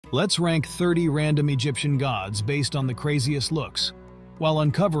Let's rank 30 random Egyptian gods based on the craziest looks, while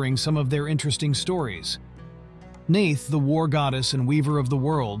uncovering some of their interesting stories. Neith, the war goddess and weaver of the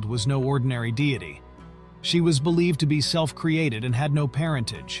world, was no ordinary deity. She was believed to be self-created and had no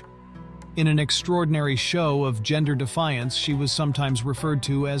parentage. In an extraordinary show of gender defiance, she was sometimes referred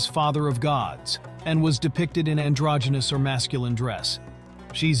to as Father of Gods, and was depicted in androgynous or masculine dress.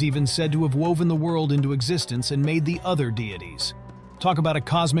 She's even said to have woven the world into existence and made the other deities. Talk about a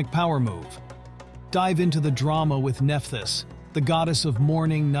cosmic power move. Dive into the drama with Nephthys, the goddess of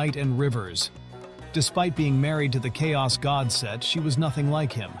morning, night, and rivers. Despite being married to the chaos god Set, she was nothing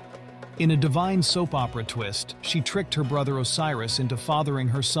like him. In a divine soap opera twist, she tricked her brother Osiris into fathering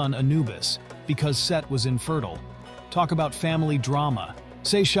her son Anubis, because Set was infertile. Talk about family drama.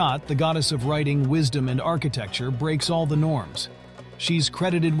 Seshat, the goddess of writing, wisdom, and architecture, breaks all the norms. She's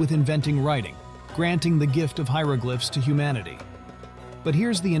credited with inventing writing, granting the gift of hieroglyphs to humanity. But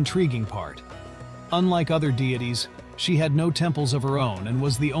here's the intriguing part. Unlike other deities, she had no temples of her own and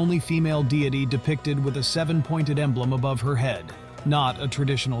was the only female deity depicted with a 7-pointed emblem above her head, not a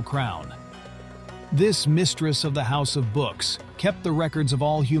traditional crown. This mistress of the House of Books kept the records of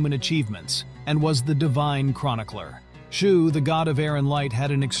all human achievements and was the divine chronicler. Shu, the god of air and light,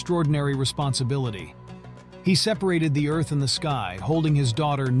 had an extraordinary responsibility. He separated the earth and the sky, holding his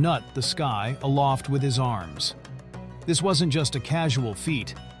daughter Nut, the sky, aloft with his arms. This wasn't just a casual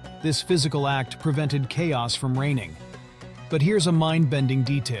feat. This physical act prevented chaos from reigning. But here's a mind-bending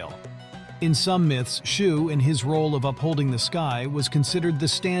detail. In some myths, Shu, in his role of upholding the sky, was considered the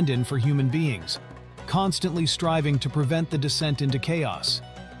stand-in for human beings, constantly striving to prevent the descent into chaos.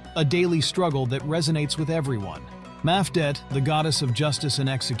 A daily struggle that resonates with everyone. Mafdet, the goddess of justice and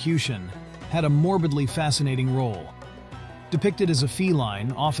execution, had a morbidly fascinating role. Depicted as a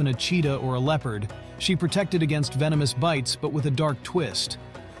feline, often a cheetah or a leopard, she protected against venomous bites but with a dark twist.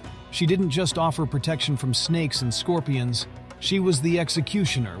 She didn't just offer protection from snakes and scorpions, she was the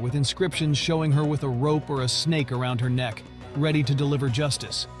executioner, with inscriptions showing her with a rope or a snake around her neck, ready to deliver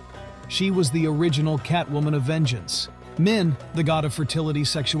justice. She was the original Catwoman of vengeance. Min, the god of fertility,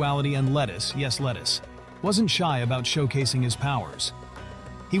 sexuality, and lettuce, yes lettuce, wasn't shy about showcasing his powers.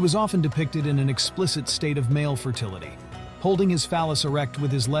 He was often depicted in an explicit state of male fertility, holding his phallus erect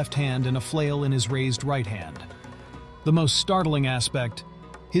with his left hand and a flail in his raised right hand. The most startling aspect,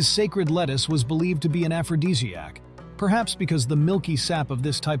 his sacred lettuce was believed to be an aphrodisiac, perhaps because the milky sap of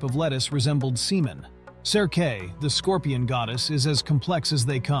this type of lettuce resembled semen. Serke, the scorpion goddess, is as complex as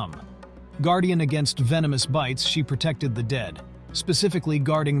they come. Guardian against venomous bites, she protected the dead, specifically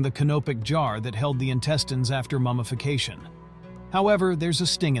guarding the canopic jar that held the intestines after mummification. However, there's a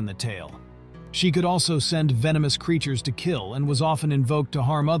sting in the tail. She could also send venomous creatures to kill and was often invoked to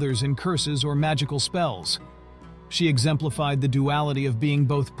harm others in curses or magical spells. She exemplified the duality of being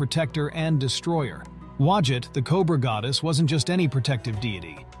both protector and destroyer. Wadjet, the cobra goddess, wasn't just any protective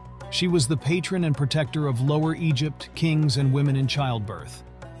deity. She was the patron and protector of Lower Egypt, kings, and women in childbirth.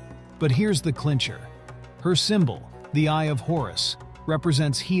 But here's the clincher. Her symbol, the Eye of Horus,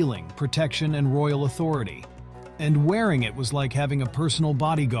 represents healing, protection, and royal authority. And wearing it was like having a personal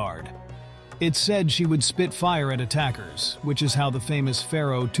bodyguard. It's said she would spit fire at attackers, which is how the famous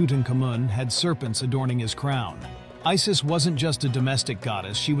pharaoh Tutankhamun had serpents adorning his crown. Isis wasn't just a domestic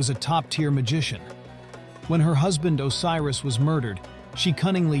goddess, she was a top-tier magician. When her husband Osiris was murdered, she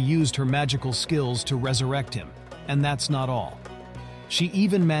cunningly used her magical skills to resurrect him. And that's not all. She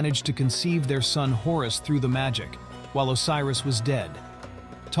even managed to conceive their son Horus through the magic, while Osiris was dead.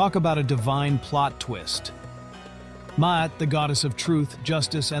 Talk about a divine plot twist. Ma'at, the goddess of truth,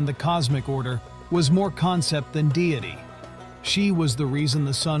 justice, and the cosmic order, was more concept than deity. She was the reason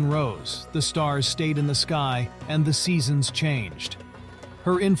the sun rose, the stars stayed in the sky, and the seasons changed.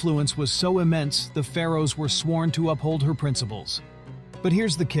 Her influence was so immense, the pharaohs were sworn to uphold her principles. But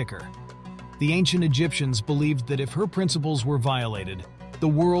here's the kicker. The ancient Egyptians believed that if her principles were violated, the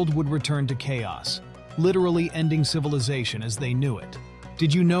world would return to chaos, literally ending civilization as they knew it.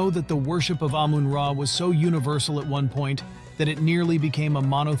 Did you know that the worship of Amun-Ra was so universal at one point that it nearly became a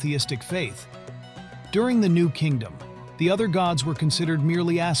monotheistic faith? During the New Kingdom, the other gods were considered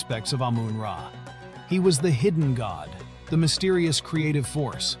merely aspects of Amun-Ra. He was the hidden god, the mysterious creative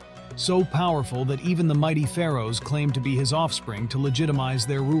force, so powerful that even the mighty pharaohs claimed to be his offspring to legitimize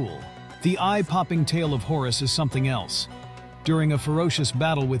their rule. The eye-popping tale of Horus is something else. During a ferocious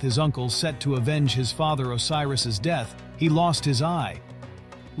battle with his uncle set to avenge his father Osiris's death, he lost his eye.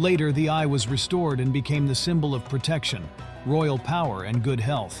 Later, the eye was restored and became the symbol of protection, royal power, and good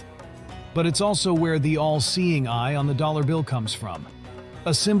health. But it's also where the all-seeing eye on the dollar bill comes from,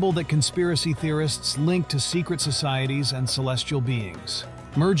 a symbol that conspiracy theorists link to secret societies and celestial beings.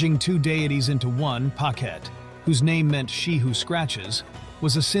 Merging two deities into one, Paket, whose name meant she who scratches,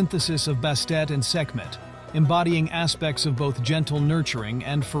 was a synthesis of Bastet and Sekhmet, embodying aspects of both gentle nurturing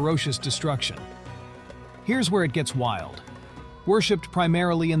and ferocious destruction. Here's where it gets wild. Worshipped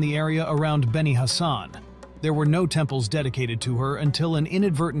primarily in the area around Beni Hassan, there were no temples dedicated to her until an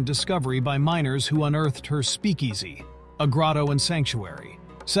inadvertent discovery by miners who unearthed her speakeasy, a grotto and sanctuary.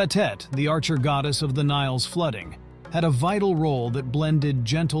 Satet, the archer goddess of the Nile's flooding, had a vital role that blended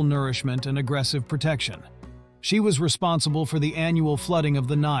gentle nourishment and aggressive protection. She was responsible for the annual flooding of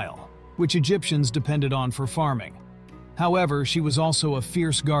the Nile, which Egyptians depended on for farming. However, she was also a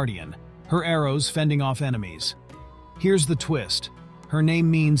fierce guardian, her arrows fending off enemies. Here's the twist. Her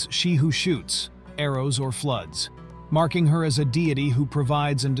name means she who shoots, arrows or floods, marking her as a deity who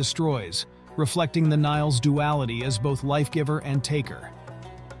provides and destroys, reflecting the Nile's duality as both life-giver and taker.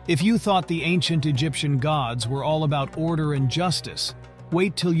 If you thought the ancient Egyptian gods were all about order and justice,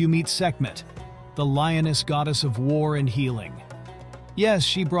 wait till you meet Sekhmet, the lioness goddess of war and healing. Yes,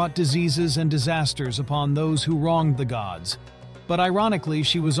 she brought diseases and disasters upon those who wronged the gods, but ironically,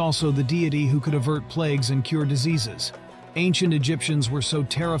 she was also the deity who could avert plagues and cure diseases. Ancient Egyptians were so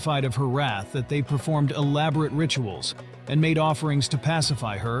terrified of her wrath that they performed elaborate rituals and made offerings to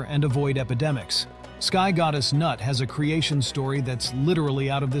pacify her and avoid epidemics. Sky goddess Nut has a creation story that's literally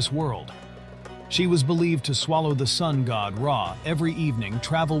out of this world. She was believed to swallow the sun god Ra every evening,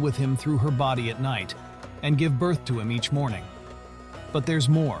 travel with him through her body at night, and give birth to him each morning. But there's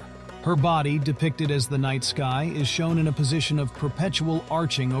more. Her body, depicted as the night sky, is shown in a position of perpetual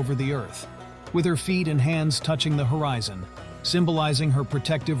arching over the earth, with her feet and hands touching the horizon, symbolizing her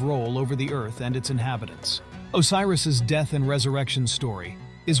protective role over the earth and its inhabitants. Osiris's death and resurrection story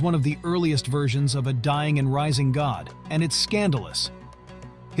is one of the earliest versions of a dying and rising god, and it's scandalous.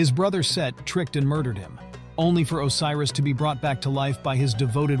 His brother Set tricked and murdered him, only for Osiris to be brought back to life by his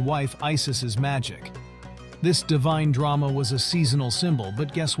devoted wife Isis's magic. This divine drama was a seasonal symbol,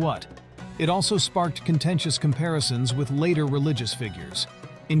 but guess what? It also sparked contentious comparisons with later religious figures,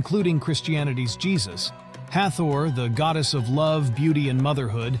 including Christianity's Jesus. Hathor, the goddess of love, beauty, and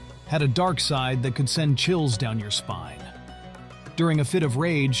motherhood, had a dark side that could send chills down your spine. During a fit of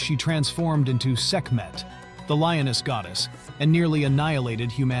rage, she transformed into Sekhmet, the lioness goddess, and nearly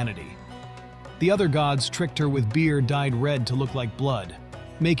annihilated humanity. The other gods tricked her with beer dyed red to look like blood,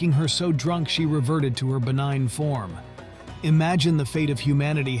 making her so drunk she reverted to her benign form. Imagine the fate of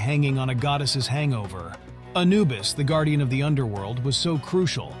humanity hanging on a goddess's hangover. Anubis, the guardian of the underworld, was so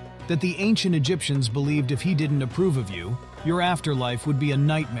crucial that the ancient Egyptians believed if he didn't approve of you, your afterlife would be a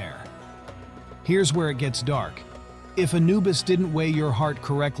nightmare. Here's where it gets dark. If Anubis didn't weigh your heart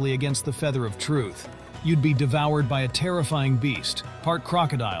correctly against the feather of truth, you'd be devoured by a terrifying beast, part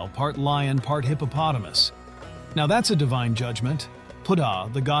crocodile, part lion, part hippopotamus. Now that's a divine judgment.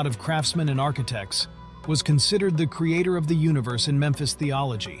 Ptah, the god of craftsmen and architects, was considered the creator of the universe in Memphis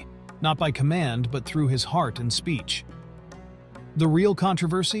theology, not by command but through his heart and speech. The real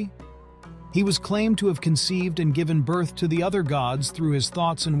controversy? He was claimed to have conceived and given birth to the other gods through his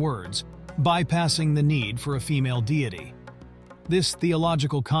thoughts and words, bypassing the need for a female deity. This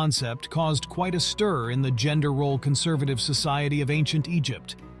theological concept caused quite a stir in the gender role conservative society of ancient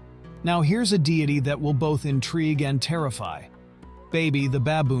Egypt. Now here's a deity that will both intrigue and terrify. Baby, the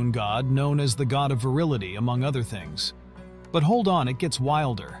baboon god, known as the god of virility, among other things. But hold on, it gets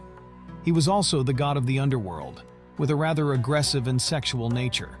wilder. He was also the god of the underworld, with a rather aggressive and sexual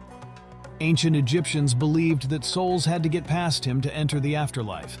nature. Ancient Egyptians believed that souls had to get past him to enter the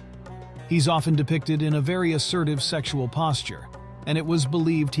afterlife. He's often depicted in a very assertive sexual posture, and it was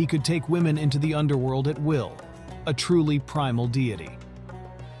believed he could take women into the underworld at will, a truly primal deity.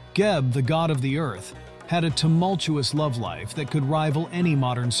 Geb, the god of the earth, had a tumultuous love life that could rival any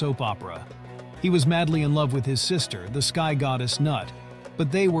modern soap opera. He was madly in love with his sister, the sky goddess Nut,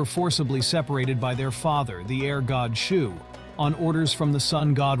 but they were forcibly separated by their father, the air god Shu, on orders from the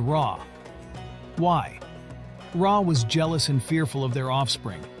sun god Ra. Why? Ra was jealous and fearful of their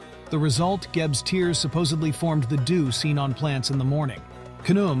offspring. The result, Geb's tears supposedly formed the dew seen on plants in the morning.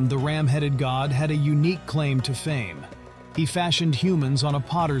 Khnum, the ram-headed god, had a unique claim to fame. He fashioned humans on a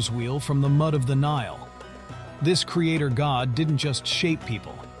potter's wheel from the mud of the Nile. This creator god didn't just shape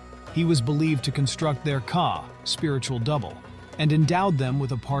people. He was believed to construct their Ka, spiritual double, and endowed them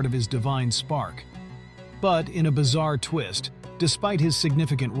with a part of his divine spark. But in a bizarre twist, despite his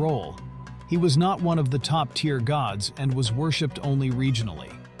significant role, he was not one of the top-tier gods and was worshipped only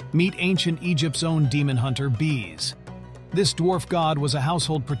regionally. Meet ancient Egypt's own demon hunter, Bes. This dwarf god was a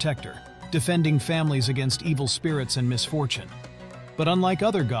household protector, defending families against evil spirits and misfortune. But unlike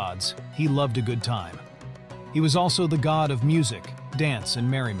other gods, he loved a good time. He was also the god of music, dance, and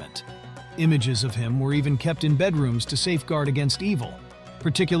merriment. Images of him were even kept in bedrooms to safeguard against evil,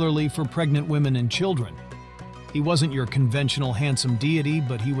 particularly for pregnant women and children. He wasn't your conventional handsome deity,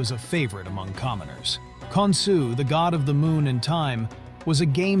 but he was a favorite among commoners. Khonsu, the god of the moon and time, was a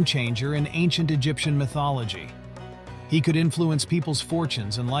game-changer in ancient Egyptian mythology. He could influence people's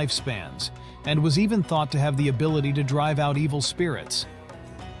fortunes and lifespans, and was even thought to have the ability to drive out evil spirits.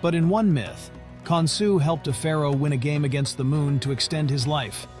 But in one myth, Khonsu helped a pharaoh win a game against the moon to extend his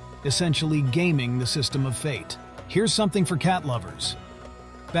life, essentially gaming the system of fate. Here's something for cat lovers.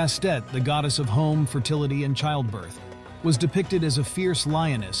 Bastet, the goddess of home, fertility, and childbirth, was depicted as a fierce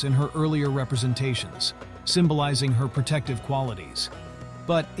lioness in her earlier representations, symbolizing her protective qualities.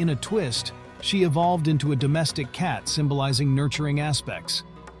 But in a twist, she evolved into a domestic cat symbolizing nurturing aspects.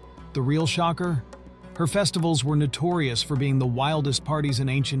 The real shocker? Her festivals were notorious for being the wildest parties in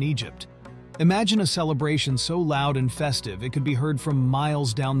ancient Egypt. Imagine a celebration so loud and festive it could be heard from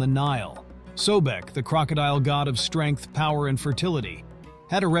miles down the Nile. Sobek, the crocodile god of strength, power, and fertility,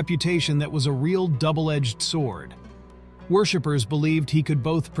 had a reputation that was a real double-edged sword. Worshippers believed he could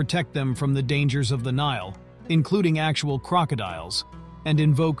both protect them from the dangers of the Nile, including actual crocodiles, and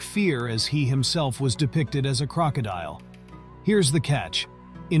invoke fear as he himself was depicted as a crocodile. Here's the catch.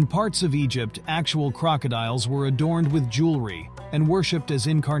 In parts of Egypt, actual crocodiles were adorned with jewelry and worshipped as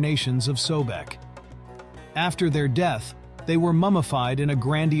incarnations of Sobek. After their death, they were mummified in a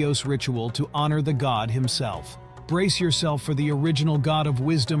grandiose ritual to honor the god himself. Brace yourself for the original god of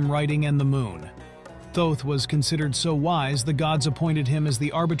wisdom, writing, and the moon. Thoth was considered so wise, the gods appointed him as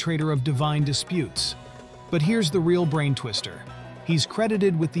the arbitrator of divine disputes. But here's the real brain twister. He's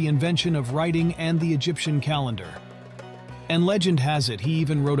credited with the invention of writing and the Egyptian calendar. And legend has it he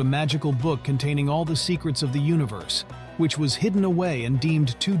even wrote a magical book containing all the secrets of the universe, which was hidden away and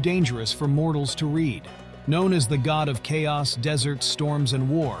deemed too dangerous for mortals to read. Known as the god of chaos, deserts, storms, and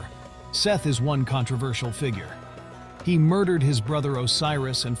war, Seth is one controversial figure. He murdered his brother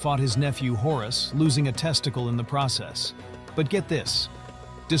Osiris and fought his nephew Horus, losing a testicle in the process. But get this.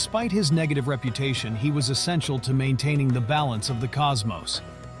 Despite his negative reputation, he was essential to maintaining the balance of the cosmos.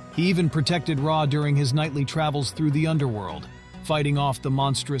 He even protected Ra during his nightly travels through the underworld, fighting off the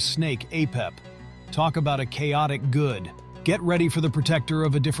monstrous snake Apep. Talk about a chaotic good. Get ready for the protector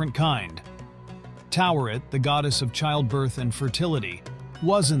of a different kind. Taweret, the goddess of childbirth and fertility,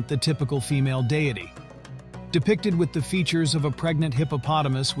 wasn't the typical female deity. Depicted with the features of a pregnant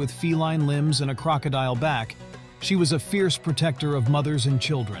hippopotamus with feline limbs and a crocodile back, she was a fierce protector of mothers and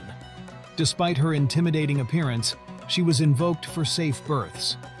children. Despite her intimidating appearance, she was invoked for safe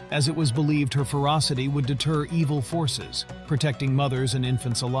births, as it was believed her ferocity would deter evil forces, protecting mothers and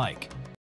infants alike.